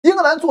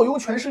格兰坐拥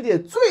全世界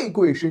最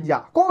贵身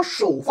价，光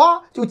首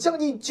发就将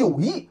近9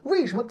亿，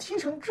为什么踢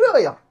成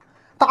这样？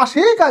打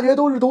谁感觉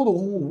都是斗斗虎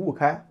虎五五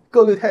开。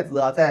各队太子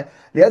啊，在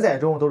联赛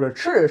中都是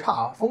叱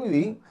咤风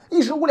云，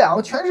一时无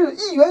两，全是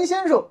一元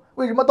先生。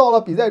为什么到了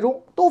比赛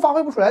中都发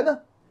挥不出来呢？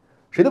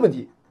谁的问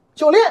题？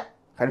教练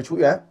还是球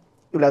员？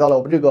又来到了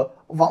我们这个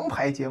王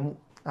牌节目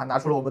啊，拿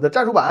出了我们的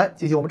战术板，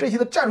进行我们这期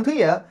的战术推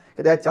演，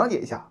给大家讲解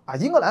一下啊，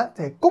英格兰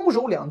在攻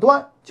守两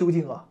端究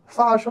竟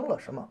发生了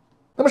什么？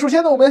那么首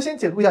先呢，我们先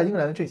解读一下英格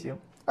兰的阵型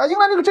啊。英格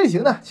兰这个阵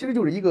型呢，其实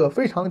就是一个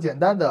非常简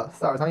单的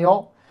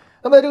4-2-3-1。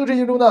那么在这个阵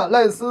型中呢，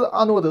赖斯、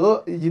阿诺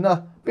德以及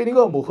呢贝林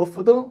厄姆和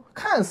福登，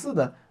看似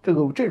呢这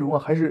个阵容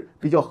还是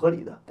比较合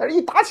理的，但是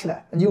一打起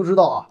来，你就知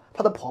道啊，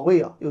他的跑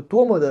位有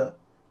多么的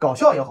搞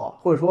笑也好，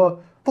或者说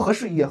不合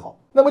时宜也好。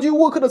那么据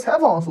沃克的采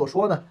访所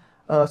说呢，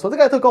索斯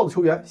盖特告诉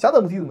球员想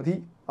怎么踢怎么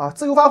踢啊，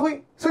自由发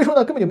挥。所以说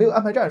呢，根本就没有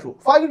安排战术，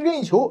发一个任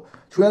意球，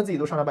球员自己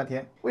都商量半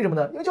天。为什么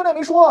呢？因为教练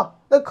没说啊，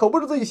那可不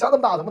是自己想怎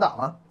么打怎么打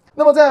吗？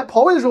那么在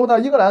跑位的时候呢，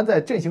英格兰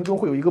在阵型中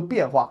会有一个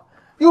变化，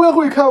右边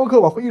后卫凯沃克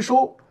往回一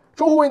收，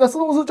中后卫呢斯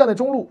通斯站在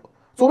中路，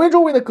左边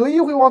中卫呢格伊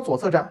会往左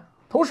侧站，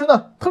同时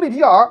呢特里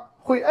皮尔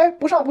会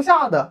不上不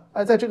下的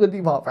在这个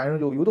地方反正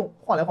就游动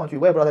晃来晃去，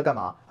我也不知道在干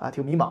嘛啊，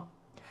挺迷茫。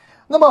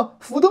那么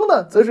福登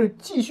呢，则是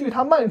继续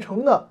他曼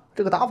城的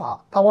这个打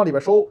法，他往里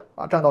边收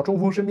啊，站到中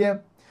锋身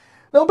边。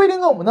那么贝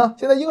林厄姆呢，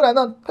现在英格兰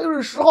呢，他就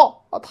是10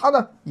号啊，他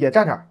呢也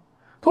站这儿。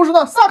同时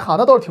呢，萨卡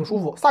呢倒是挺舒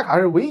服，萨卡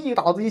是唯一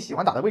打到自己喜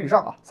欢打的位置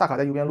上啊。萨卡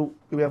在右边路、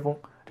右边锋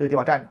这个地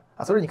方站着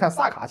啊，所以说你看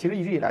萨卡其实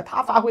一直以来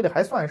他发挥的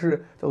还算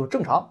是叫做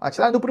正常啊，其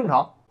他人都不正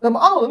常。那么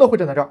阿诺德呢会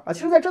站在这儿啊，其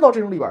实在这套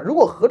阵容里边，如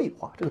果合理的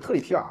话，这个特里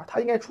皮尔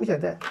他应该出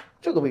现在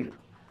这个位置。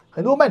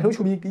很多曼城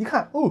球迷一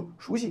看哦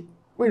熟悉，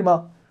为什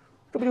么？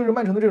这不就是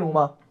曼城的阵容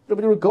吗？这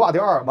不就是格瓦迪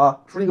奥尔吗？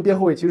说一个边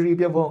后卫，其实是一个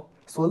边锋。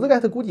索斯盖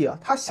特估计啊，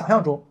他想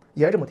象中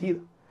也是这么踢的。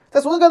在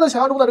索斯盖特想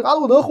象中的这个阿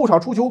诺德后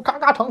场出球，嘎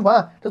嘎长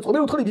传，这左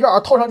边有特里皮尔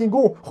套上进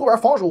攻，后边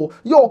防守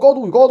要高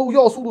度有高度，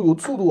要速度有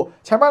速度，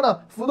前面呢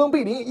福登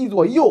贝林一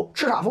左一右，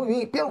叱咤风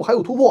云，边路还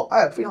有突破，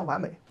非常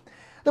完美。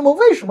那么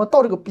为什么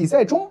到这个比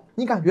赛中，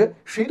你感觉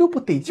谁都不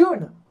得劲儿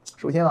呢？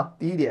首先啊，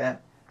第一点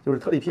就是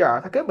特里皮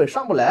尔他根本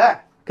上不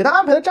来，给他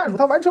安排的战术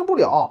他完成不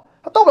了。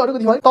他到不了这个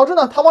地方，导致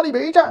呢他往里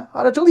边一站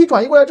啊，这整体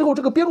转移过来之后，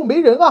这个边路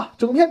没人啊，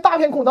整片大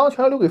片空当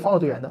全是留给防守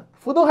队员的，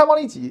福登还往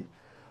里挤。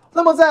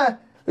那么在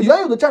原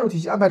有的战术体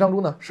系安排当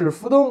中呢，是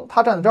福登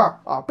他站在这儿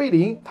啊，贝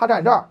林他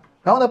站这儿，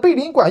然后呢贝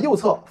林管右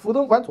侧，福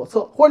登管左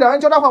侧，或者两人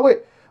交叉换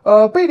位，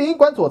贝林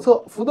管左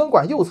侧，福登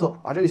管右侧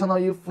啊，这就相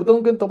当于福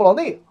登跟德布劳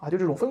内啊，就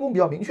这种分工比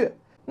较明确。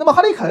那么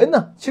哈里凯恩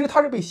呢，其实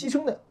他是被牺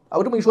牲的啊，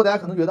我这么一说，大家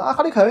可能觉得啊，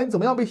哈里凯恩怎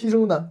么样被牺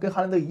牲的呢？跟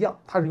哈兰德一样，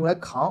他是用来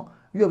扛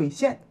越位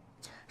线，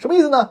什么意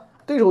思呢？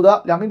对手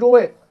的两名中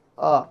卫，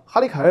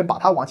哈里凯恩把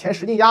他往前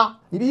使劲压，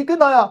你必须跟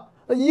他呀。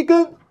那一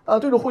跟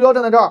对手后腰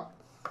站在这儿，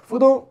福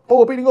登包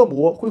括贝林厄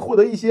姆会获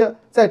得一些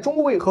在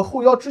中卫和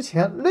后腰之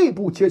前内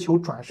部接球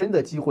转身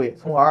的机会，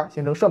从而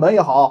形成射门也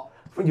好，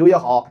分球也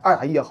好，2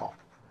打1也好。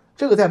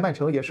这个在曼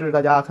城也是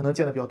大家可能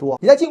见的比较多。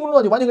你在进攻中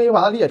呢，就完全可以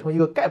把它理解成一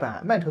个盖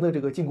板曼城的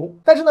这个进攻。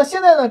但是呢，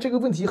现在呢这个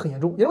问题很严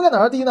重，严重在哪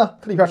儿？第一呢，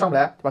特里皮尔上不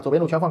来，对吧？左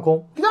边路全放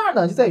空。第二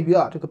呢，就在于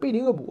这个贝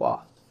林厄姆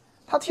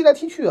他踢来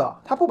踢去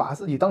他不把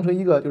自己当成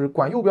一个就是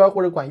管右边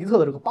或者管一侧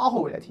的这个8号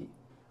位来踢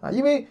啊，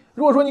因为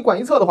如果说你管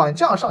一侧的话，你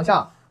这样上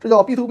下，这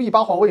叫 B2B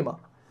 8号位嘛。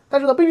但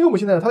是呢，贝林厄姆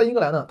现在他在英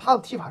格兰呢，他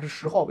的踢法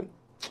是10号位，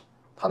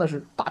他呢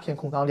是大片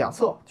空当，两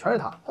侧全是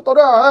他到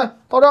这儿，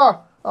到这儿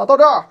啊，到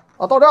这儿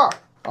啊，到这儿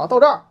啊，到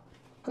这儿，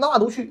他哪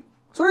都去。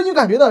所以你就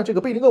感觉呢，这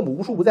个贝林厄姆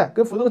无处不在，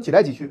跟福登挤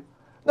来挤去。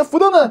那福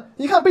登呢，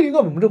一看贝林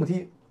厄姆这么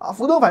踢啊，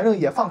福登反正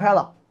也放开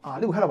了啊，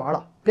溜开了玩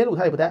了，边路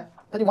他也不待。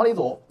他就往里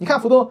走，你看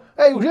福登，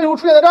有些时候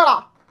出现在这儿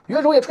了，有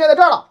些时候也出现在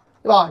这儿了，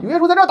对吧？有些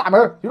时候在这儿打门，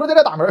有时候在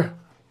这儿打门。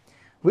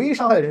唯一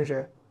伤害的人是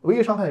谁？唯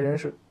一伤害的人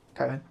是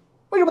凯恩。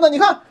为什么呢？你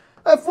看，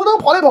福登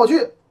跑来跑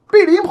去，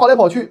贝林跑来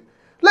跑去，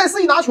赖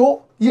斯一拿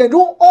球，眼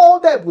中嗷嗷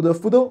待哺的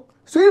福登，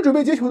随时准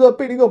备接球的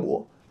贝林厄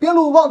姆，边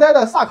路忘呆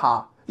的萨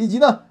卡，以及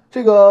呢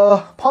这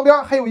个旁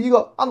边还有一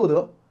个阿诺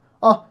德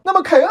啊。那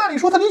么凯恩按理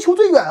说他离球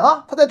最远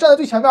啊，他在站在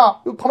最前面，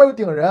旁边有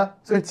顶人，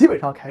所以基本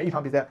上凯恩一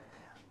场比赛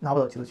拿不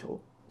到几次球。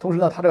同时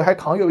呢，他这个还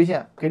扛越位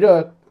线，给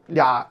这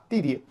俩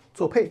弟弟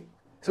做配，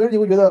所以你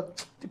会觉得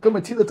这根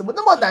本踢的怎么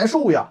那么难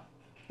受呀？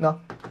那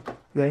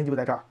原因就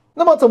在这儿。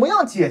那么怎么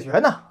样解决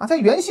呢？在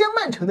原先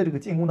曼城的这个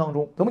进攻当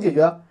中，怎么解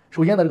决？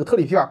首先呢，这个特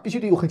里皮尔必须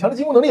得有很强的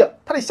进攻能力，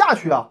他得下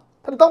去啊，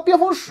他得当边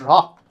锋使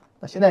啊。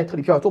那现在特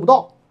里皮尔做不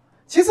到。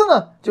其次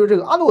呢，就是这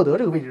个阿诺德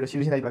这个位置其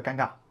实现在有点尴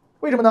尬，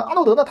为什么呢？阿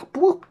诺德呢，他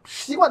不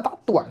习惯打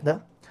短的，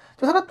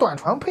就他的短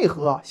传配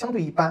合相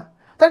对一般。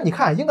但是你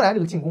看英格兰这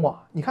个进攻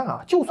你看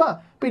就算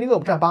贝林厄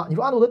姆站8，你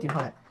说阿诺德顶上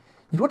来，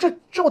你说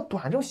这么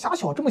短、这么狭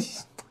小、这么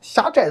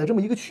狭窄的这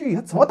么一个区域，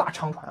他怎么打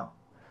长传啊？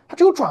他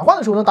只有转换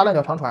的时候能打2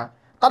脚长传，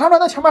打长传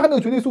他前面还没有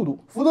绝对速度，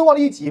福登往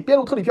里一挤，边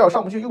路特里皮尔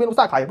上不去，右边路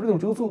萨卡也不是那种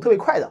绝对速度特别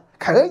快的，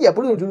凯恩也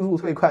不是那种绝对速度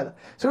特别快的，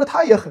所以说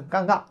他也很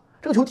尴尬，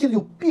这个球踢的就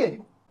别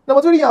扭。那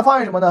么最理想方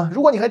案是什么呢？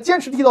如果你还坚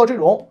持踢到这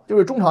种，就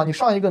是中场你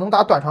上一个能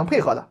打短传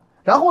配合的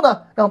然后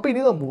呢，让贝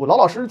林厄姆老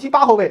老实实踢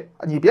8号位，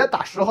你别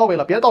打10号位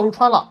了，别到处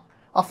穿了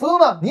啊。福登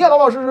呢，你也老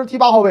老实实踢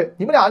8号位，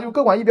你们俩就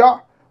各管一边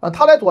啊，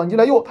他来左你就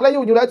来右，他来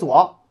右你就来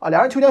左啊，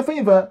俩人球权分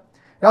一分。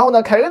然后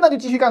呢，凯恩呢就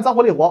继续干脏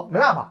活累活，没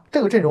办法，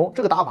这个阵容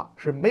这个打法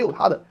是没有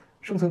他的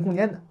生存空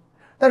间的。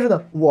但是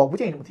呢，我不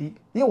建议这么踢，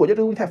因为我觉得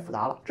这东西太复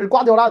杂了，这是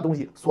瓜迪奥拉的东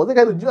西，锁子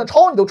开头你就算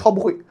抄你都抄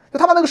不会，就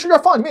他把那个试卷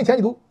放你面前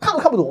你都看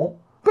不懂，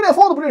规练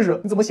方都不认识，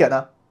你怎么写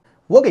呢？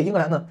我给英格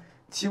兰呢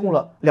提供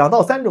了2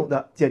到3种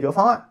的解决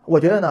方案，我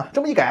觉得呢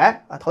这么一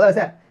改啊，淘汰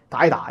赛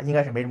打一打应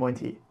该是没什么问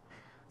题。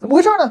怎么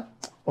回事呢？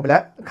我们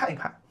来看一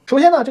看。首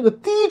先呢，这个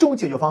第一种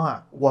解决方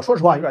案，我说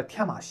实话有点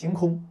天马行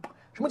空。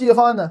什么解决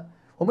方案呢？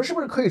我们是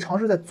不是可以尝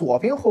试在左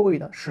边后卫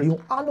呢使用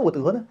阿诺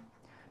德呢？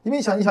你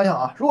想想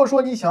啊，如果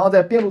说你想要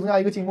在边路增加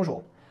一个进攻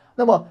手，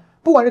那么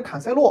不管是坎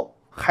塞洛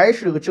还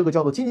是这个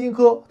叫做金琴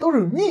科，都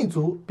是逆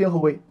足边后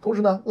卫，同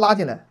时呢拉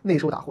进来内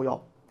收打后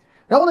腰。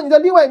然后呢，你在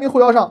另外一名后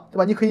腰上，对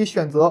吧？你可以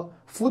选择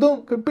福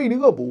登跟贝林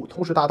厄姆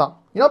同时搭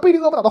档，你让贝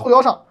林厄姆打到后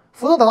腰上，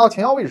福登打到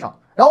前腰位置上。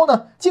然后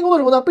呢，进攻的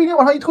时候呢，贝林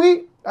往上一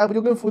推，哎，不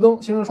就跟福登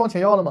形成双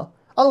前腰了吗？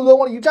阿诺德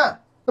往里一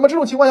站，那么这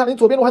种情况下，你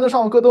左边路还能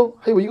上个戈登，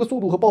还有一个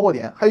速度和爆破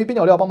点，还有一边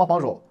角料帮忙防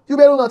守。右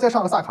边路呢再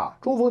上个萨卡，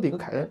中锋顶个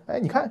凯恩。哎，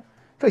你看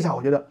这下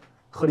我觉得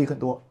合理很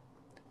多。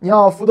你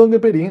让福登跟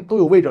贝林都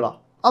有位置了，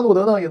阿诺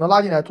德呢也能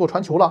拉进来做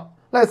传球了，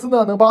赖斯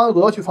呢能帮阿诺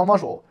德去防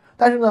守。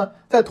但是呢，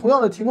在同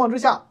样的情况之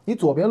下，你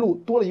左边路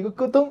多了一个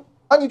戈登，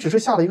而你只是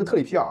下了一个特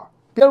里皮尔，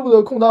边路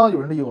的空当有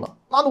人利用了。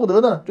阿诺德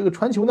呢这个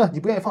传球呢你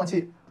不愿意放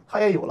弃，他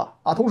也有了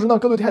啊。同时呢，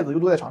各队太子又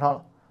都在场上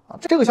了。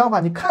这个想法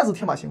你看似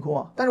天马行空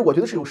啊，但是我觉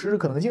得是有实质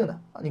可能性的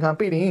啊！你看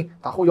贝林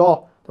打后腰，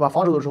对吧？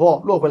防守的时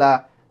候落回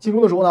来，进攻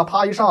的时候呢，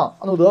啪一上，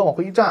阿诺德往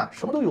回一站，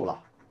什么都有了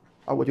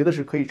啊！我觉得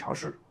是可以尝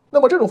试。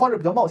那么这种方式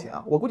比较冒险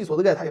啊，我估计索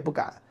德盖他也不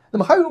敢。那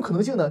么还有一种可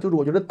能性呢，就是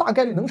我觉得大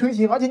概率能成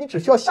型，而且你只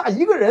需要下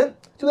一个人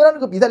就能让这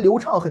个比赛流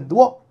畅很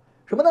多。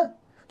什么呢？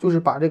就是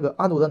把这个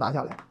阿诺德拿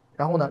下来，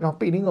然后呢让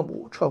贝林厄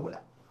姆撤回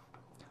来，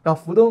让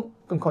福登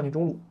更靠近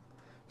中路。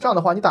这样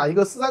的话，你打一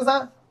个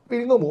4-3-3，贝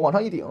林厄姆往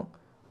上一顶。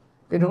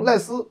变成赖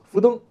斯、福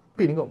登、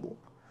贝林厄姆，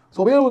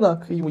左边路呢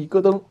可以用一戈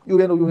登，右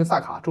边路用一萨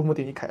卡，中锋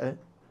顶一凯恩。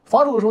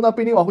防守的时候呢，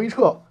贝林往回一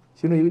撤，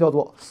形成一个叫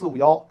做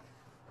4-5-1。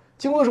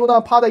进攻的时候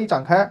呢，啪再一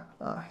展开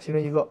啊，形成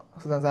一个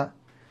4-3-3。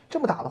这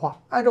么打的话，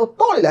按照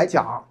道理来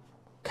讲，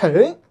凯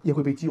恩也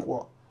会被激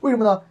活。为什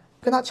么呢？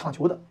跟他抢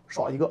球的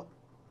少一个，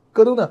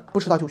戈登呢不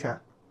吃他球权，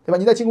对吧？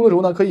你在进攻的时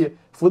候呢，可以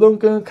福登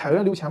跟凯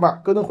恩留前面，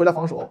戈登回来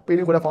防守，贝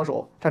林回来防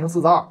守，战成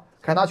4-4-2。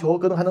凯恩拿球，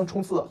戈登还能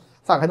冲刺，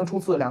萨卡还能冲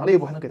刺，两个肋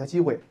部还能给他机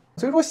会。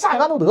所以说下一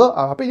个阿诺德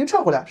啊，贝林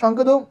撤回来上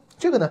戈登，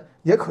这个呢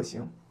也可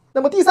行。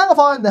那么第3个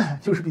方案呢，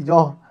就是比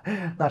较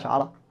那啥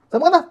了，怎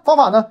么呢？方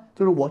法呢，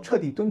就是我彻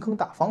底蹲坑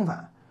打防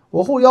反，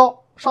我后腰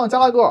上加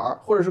拉格尔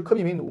或者是科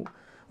比梅努，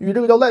与这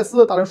个叫赖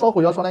斯打成双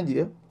后腰双拦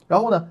截。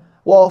然后呢，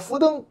我福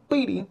登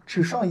贝林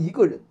只上一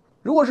个人，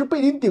如果是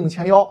贝林顶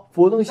前腰，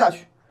福登下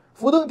去；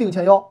福登顶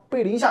前腰，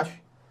贝林下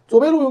去。左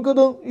边路用戈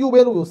登，右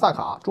边路用萨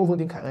卡，中锋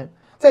顶凯恩。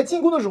在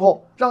进攻的时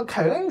候，让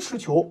凯恩持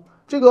球，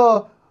这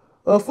个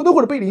福登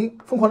或者贝林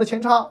疯狂的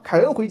前插，凯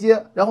恩回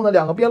接，然后呢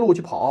2个边路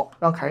去跑，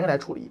让凯恩来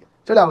处理。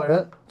这2个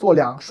人做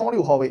2双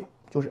6号位，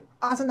就是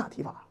阿森纳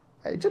踢法。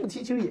哎，这么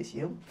踢其实也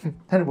行，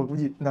但是我估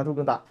计难度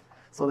更大，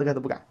索德盖都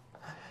不敢。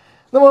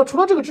那么除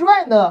了这个之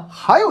外呢，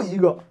还有一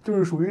个就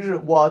是属于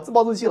是我自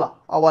暴自弃了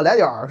啊，我来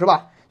点是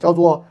吧，叫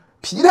做否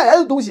极泰来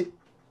的东西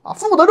啊，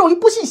父母的肉就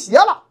不信邪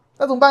了，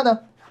那怎么办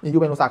呢？你右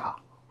边路萨卡，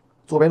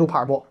左边路帕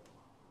尔默，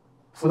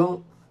福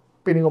登、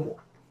贝林厄姆、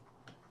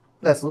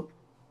赖斯、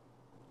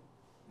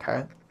凯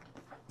恩，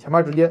前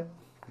面直接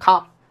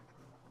咔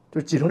就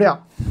挤成这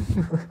样，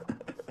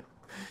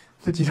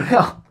就挤成这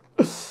样，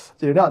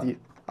挤成这样踢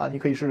啊！你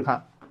可以试试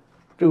看，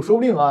这个说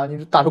不定啊，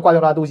你打出瓜迪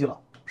奥拉东西了，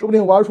说不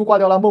定玩出瓜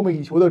迪奥拉梦寐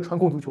以求的传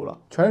控足球了，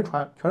全是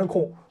传，全是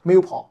控，没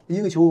有跑，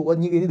一个球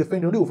你得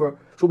分成6分，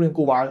说不定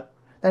够玩的。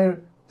但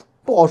是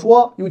不好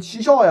说，有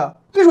奇效呀，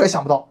对手也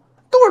想不到，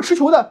都是持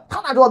球的，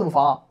他哪知道怎么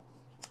防啊？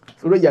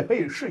所以说也可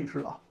以试一试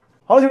啊。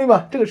好了，兄弟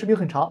们，这个视频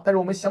很长，但是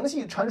我们详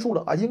细阐述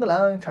了英格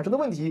兰产生的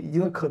问题以及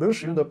可能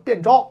使用的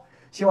变招，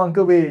希望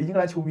各位英格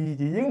兰球迷以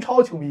及英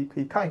超球迷可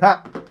以看一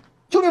看，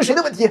究竟是谁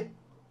的问题，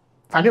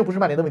反正不是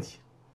曼联的问题。